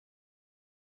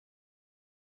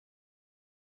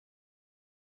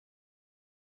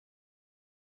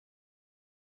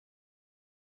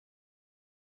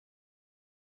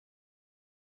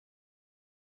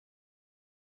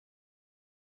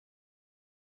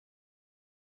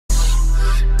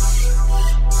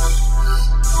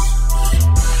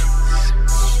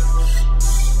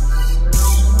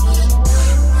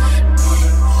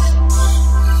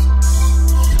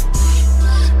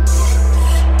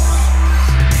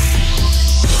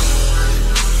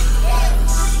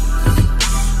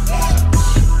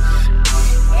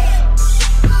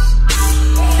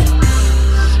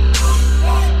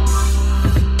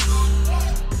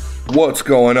What's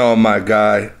going on, my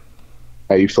guy?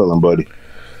 How you feeling, buddy?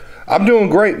 I'm doing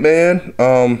great, man.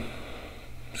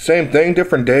 Same thing,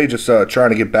 different day. Just trying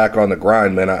to get back on the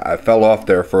grind, man. I fell off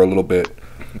there for a little bit.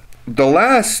 The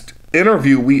last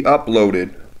interview we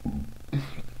uploaded,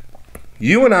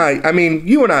 you and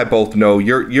I both know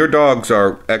your dogs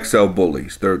are XL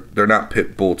bullies. They're not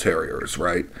pit bull terriers,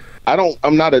 right?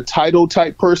 I'm not a title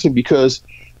type person because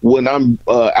when I'm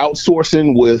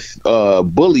outsourcing with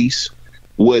bullies,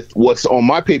 with what's on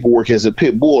my paperwork as a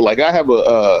pit bull, like I have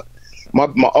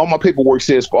all my paperwork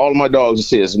says for all of my dogs, it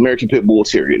says American Pit Bull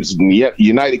Terriers,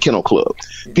 United Kennel Club.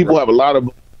 People have a lot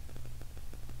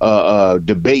of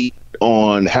debate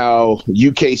on how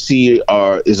UKC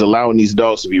is allowing these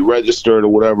dogs to be registered or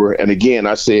whatever. And again,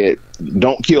 I said,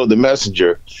 don't kill the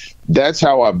messenger. That's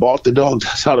how I bought the dog.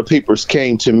 That's how the papers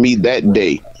came to me that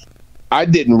day. I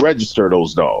didn't register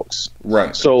those dogs.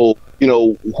 Right. So,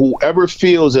 whoever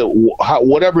feels that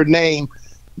whatever name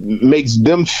makes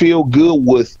them feel good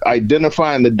with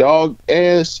identifying the dog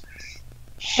as,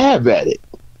 have at it.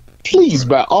 Please,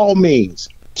 by all means,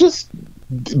 just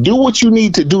do what you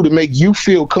need to do to make you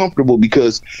feel comfortable,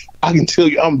 because I can tell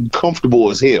you I'm comfortable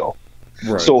as hell.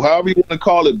 Right. So however you want to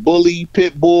call it, bully,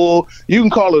 pit bull, you can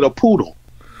call it a poodle.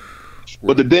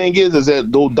 But the thing is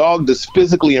that the dog that's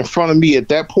physically in front of me at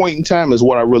that point in time is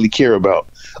what I really care about.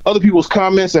 Other people's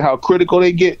comments and how critical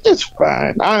they get, it's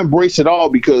fine. I embrace it all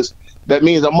because that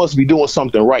means I must be doing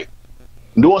something right.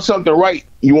 Doing something right,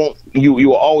 you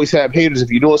will always have haters.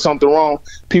 If you're doing something wrong,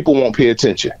 people won't pay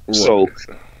attention. Right. So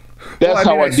that's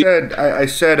how I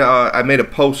said I made a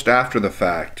post after the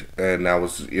fact, and I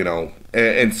was,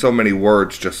 in so many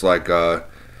words, just like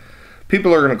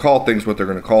people are going to call things what they're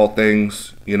going to call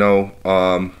things. We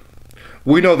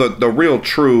know the real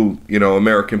true,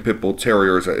 American Pit Bull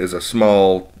Terrier is a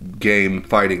small game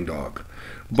fighting dog.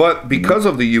 But because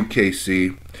of the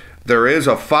UKC, there is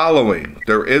a following,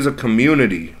 there is a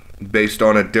community based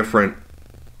on a different,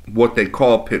 what they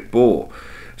call pit bull.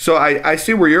 So I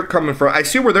see where you're coming from. I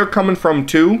see where they're coming from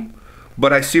too,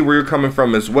 but I see where you're coming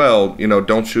from as well.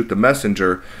 Don't shoot the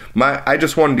messenger. I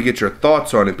just wanted to get your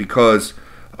thoughts on it because,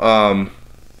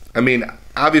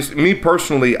 obviously, me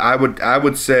personally, I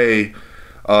would say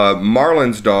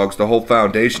Marlon's dogs, the whole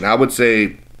foundation, I would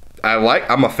say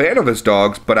I'm a fan of his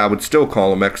dogs, but I would still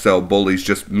call them XL bullies,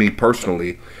 just me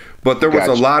personally. But there was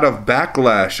a lot of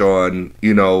backlash on,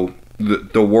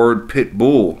 the word pit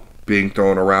bull being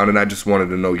thrown around, and I just wanted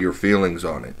to know your feelings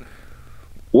on it.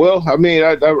 Well, I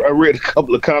read a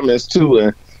couple of comments too,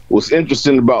 and what's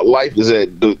interesting about life is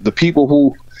that the people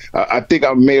who, I think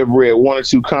I may have read one or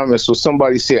two comments where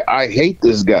somebody said, I hate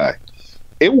this guy.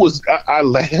 I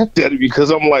laughed at it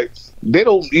because I'm like, they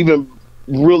don't even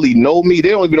really know me. They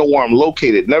don't even know where I'm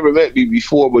located. Never met me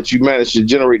before, but you managed to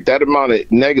generate that amount of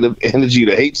negative energy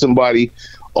to hate somebody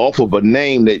off of a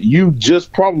name that you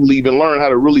just probably even learned how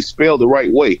to really spell the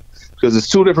right way. Because there's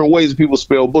two different ways that people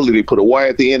spell bully. They put a Y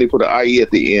at the end, they put an IE at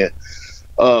the end.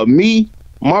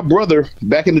 My brother,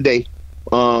 back in the day,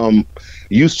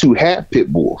 used to have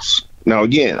pit bulls. Now,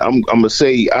 again, I'm going to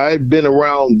say I've been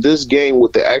around this game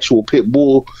with the actual pit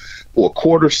bull for a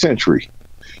quarter century.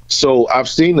 So I've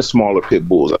seen the smaller pit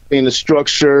bulls. I've seen the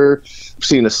structure, I've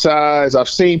seen the size. I've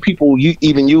seen people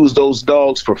even use those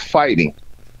dogs for fighting.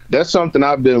 That's something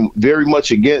I've been very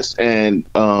much against. And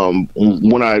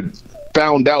when I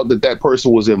found out that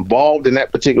person was involved in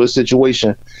that particular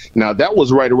situation, now that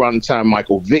was right around the time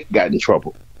Michael Vick got in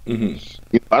trouble.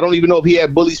 Mm-hmm. I don't even know if he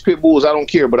had bullies, pit bulls. I don't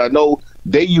care. But I know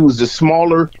they used the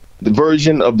smaller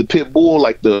version of the pit bull,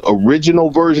 like the original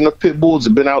version of pit bulls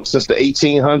have been out since the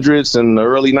 1800s and the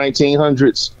early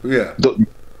 1900s. Yeah. The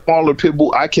smaller pit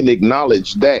bull, I can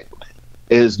acknowledge that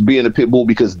as being a pit bull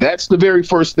because that's the very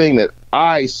first thing that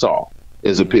I saw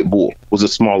as a pit bull was a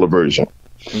smaller version.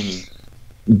 Mm-hmm.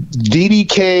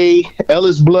 DDK,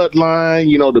 Ellis Bloodline,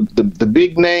 the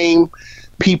big name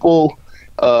people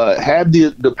have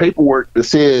the paperwork that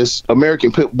says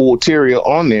American Pit Bull Terrier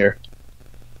on there.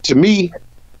 To me,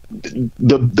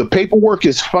 the paperwork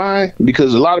is fine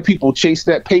because a lot of people chase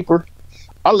that paper.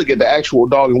 I look at the actual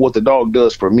dog and what the dog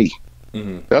does for me.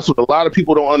 Mm-hmm. That's what a lot of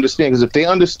people don't understand, because if they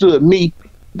understood me,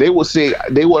 they would say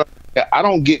I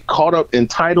don't get caught up in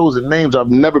titles and names. I've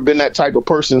never been that type of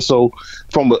person. So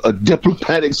from a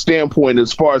diplomatic standpoint,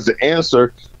 as far as the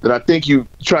answer that I think you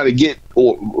try to get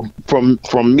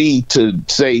from me to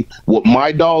say what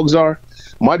my dogs are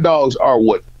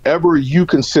whatever you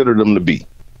consider them to be.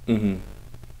 Mm-hmm.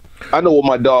 I know what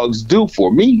my dogs do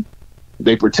for me.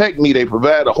 They protect me. They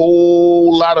provide a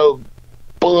whole lot of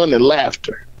fun and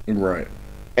laughter. Right.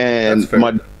 And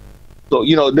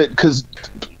because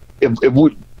if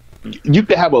you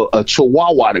can have a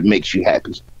Chihuahua that makes you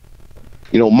happy.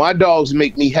 You know, my dogs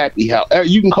make me happy. How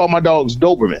you can call my dogs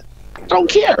Doberman. I don't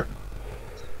care.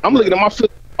 I'm looking at my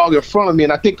dog in front of me,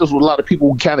 and I think there's a lot of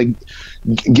people who kind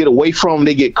of get away from.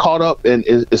 They get caught up, and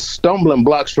it's stumbling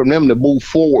blocks from them to move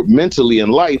forward mentally in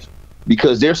life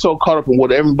because they're so caught up in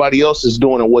what everybody else is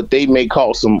doing and what they may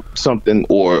call something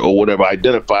or whatever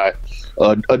identify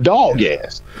a dog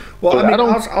as. Well, I mean,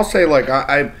 I'll say, like,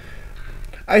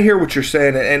 I hear what you're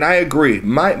saying, and I agree.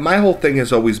 My whole thing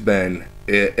has always been,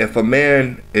 if a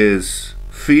man is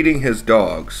feeding his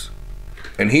dogs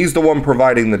and he's the one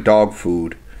providing the dog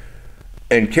food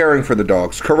and caring for the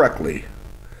dogs correctly,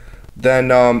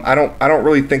 then I don't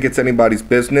really think it's anybody's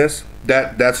business.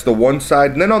 That's the one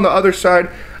side. And then on the other side,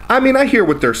 I mean, I hear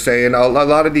what they're saying. A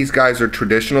lot of these guys are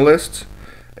traditionalists,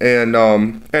 and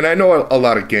I know a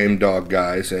lot of game dog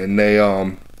guys, and they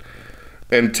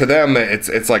and to them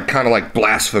it's like kind of like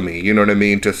blasphemy, you know what I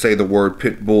mean, to say the word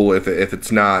pit bull if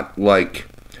it's not like,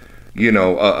 you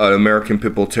know, an American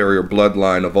Pit Bull Terrier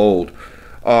bloodline of old.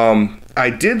 I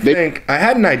did think I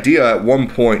had an idea at one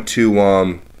point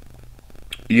to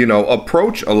you know,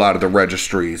 approach a lot of the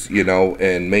registries, you know,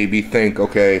 and maybe think,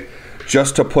 okay,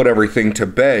 just to put everything to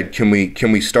bed, can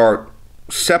we start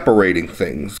separating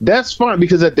things? That's fine,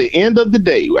 because at the end of the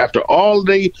day, after all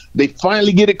they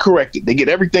finally get it corrected, they get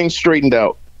everything straightened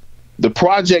out. The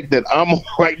project that I'm on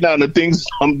right now, the things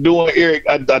I'm doing, Eric,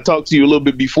 I talked to you a little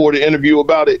bit before the interview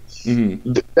about it.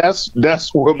 Mm-hmm.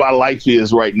 That's where my life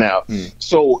is right now. Mm.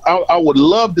 So I would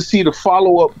love to see the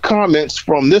follow-up comments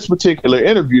from this particular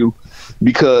interview,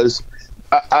 because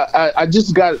I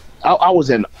just got, I was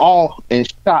in awe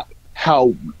and shock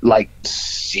how, like,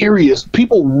 serious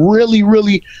people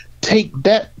really take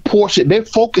that portion. They're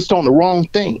focused on the wrong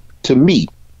thing, to me.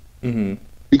 Mm-hmm.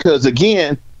 Because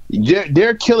again,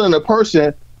 they're killing a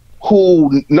person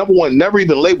who, number one, never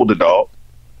even labeled the dog.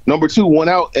 Number two, went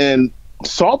out and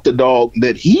sought the dog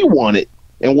that he wanted.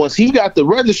 And once he got the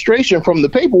registration from the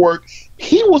paperwork,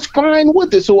 he was fine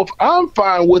with it. So if I'm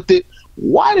fine with it,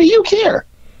 why do you care?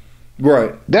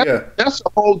 Right. That's the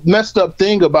whole messed up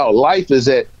thing about life, is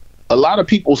that a lot of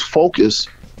people's focus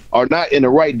are not in the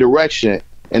right direction,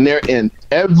 and they're in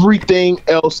everything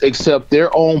else except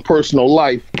their own personal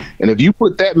life. And if you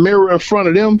put that mirror in front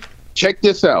of them, check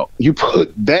this out. You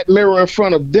put that mirror in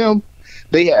front of them,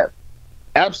 they have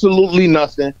absolutely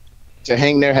nothing to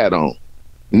hang their hat on.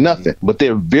 Nothing. But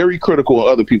they're very critical of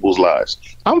other people's lives.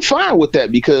 I'm fine with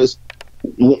that, because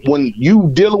when you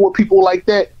dealing with people like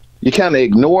that, you kind of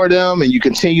ignore them and you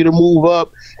continue to move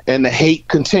up, and the hate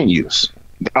continues.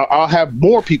 I'll have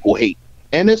more people hate,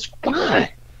 and it's fine.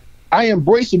 I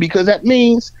embrace it, because that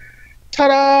means,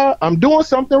 ta-da, I'm doing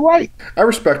something right. I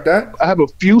respect that. I have a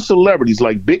few celebrities,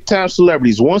 like big time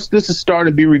celebrities. Once this is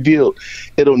starting to be revealed,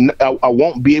 I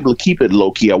won't be able to keep it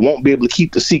low key. I won't be able to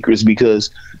keep the secrets, because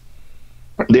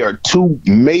there are two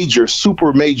major,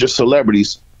 super major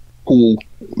celebrities who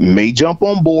may jump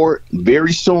on board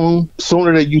very soon,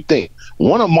 sooner than you think.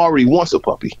 One of them already wants a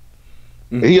puppy.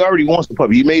 Mm-hmm. He already wants a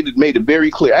puppy. He made it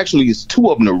very clear. Actually, it's two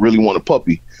of them that really want a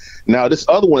puppy. Now, this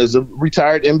other one is a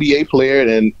retired NBA player,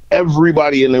 and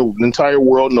everybody in the entire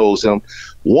world knows him.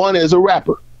 One is a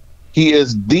rapper. He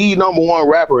is the #1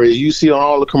 rapper you see on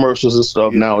all the commercials and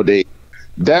stuff nowadays.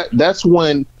 That's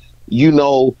when, you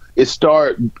know, it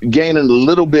start gaining a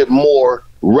little bit more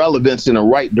relevance in the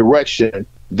right direction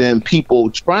than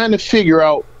people trying to figure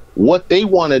out what they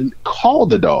want to call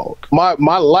the dog. My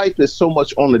life is so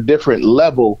much on a different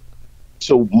level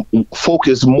to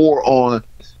focus more on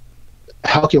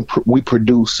how can we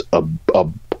produce a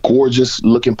gorgeous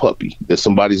looking puppy that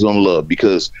somebody's gonna love,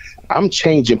 because I'm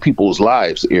changing people's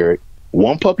lives, Eric,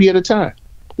 one puppy at a time.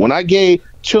 When I gave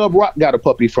Chubb Rock got a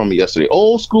puppy from me yesterday,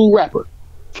 old school rapper,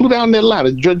 flew down that line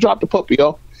and dropped the puppy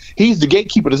off. He's the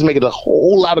gatekeeper that's making a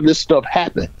whole lot of this stuff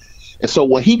happen. And so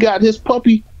when he got his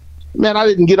puppy, man, I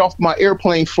didn't get off my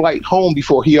airplane flight home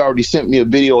before he already sent me a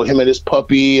video of him and his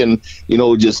puppy, and, you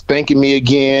know, just thanking me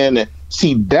again. And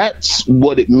see, that's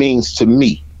what it means to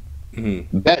me.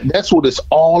 Mm-hmm. That's what it's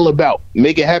all about.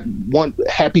 Making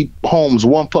happy homes,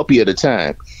 one puppy at a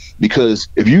time. Because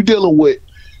if you're dealing with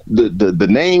the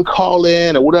name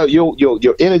calling or whatever,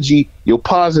 your energy, your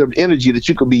positive energy that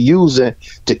you could be using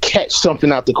to catch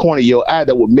something out the corner of your eye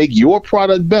that would make your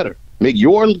product better, make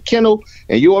your kennel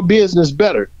and your business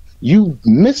better, you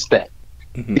miss that.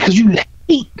 Mm-hmm. Because you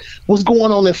hate what's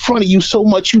going on in front of you so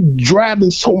much. You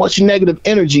driving so much negative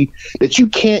energy that you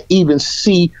can't even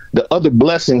see the other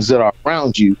blessings that are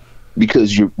around you,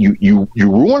 because you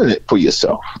ruining it for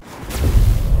yourself.